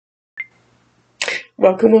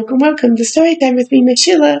Welcome, welcome, welcome to Story Time with me, Miss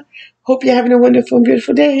Sheila. Hope you're having a wonderful and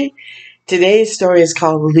beautiful day. Today's story is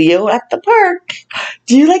called Leo at the Park.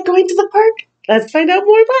 Do you like going to the park? Let's find out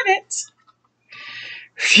more about it.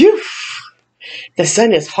 Phew! The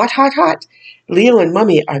sun is hot, hot, hot. Leo and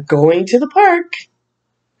Mummy are going to the park.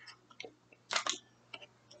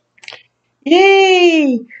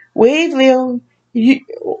 Yay! Wave, Leo.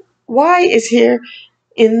 Y is here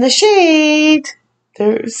in the shade.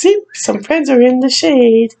 See, some friends are in the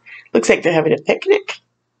shade. Looks like they're having a picnic.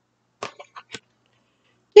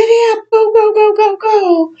 Giddy up, go, go, go, go,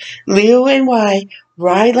 go. Leo and Y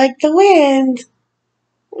ride like the wind.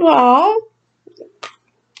 Aw.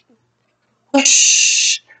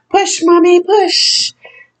 Push, push, Mommy, push.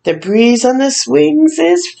 The breeze on the swings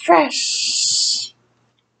is fresh.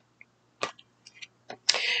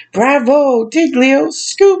 Bravo, dig, Leo,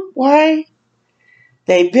 scoop, Y.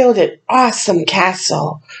 They build an awesome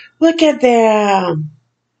castle. Look at them.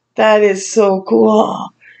 That is so cool.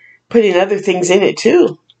 Putting other things in it,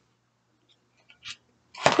 too.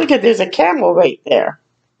 Look at, there's a camel right there.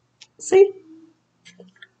 See?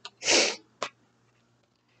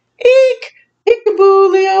 Eek!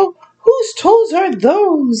 Peekaboo, Leo. Whose toes are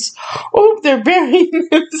those? Oh, they're burying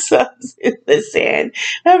themselves in the sand.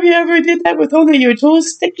 Have you ever did that with only your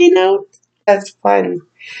toes sticking out? That's fun.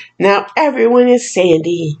 Now everyone is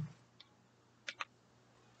sandy.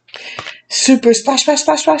 Super splash, splash,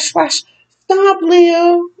 splash, splash, splash. Stop,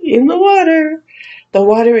 Leo, in the water. The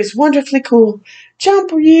water is wonderfully cool.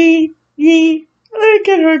 Jump, yee, yee. Look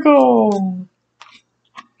at her go.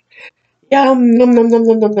 Yum, num, num, num,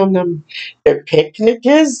 num, num, num, num. Their picnic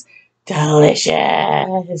is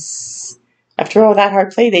delicious. After all that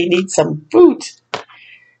hard play, they need some fruit.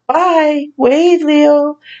 Bye. Wave,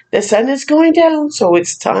 Leo. The sun is going down, so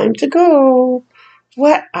it's time to go.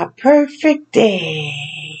 What a perfect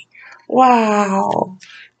day. Wow.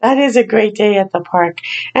 That is a great day at the park.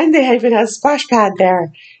 And they even have a splash pad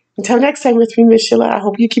there. Until next time with me, Miss Sheila, I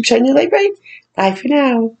hope you keep shining your light bright. Bye for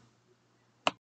now.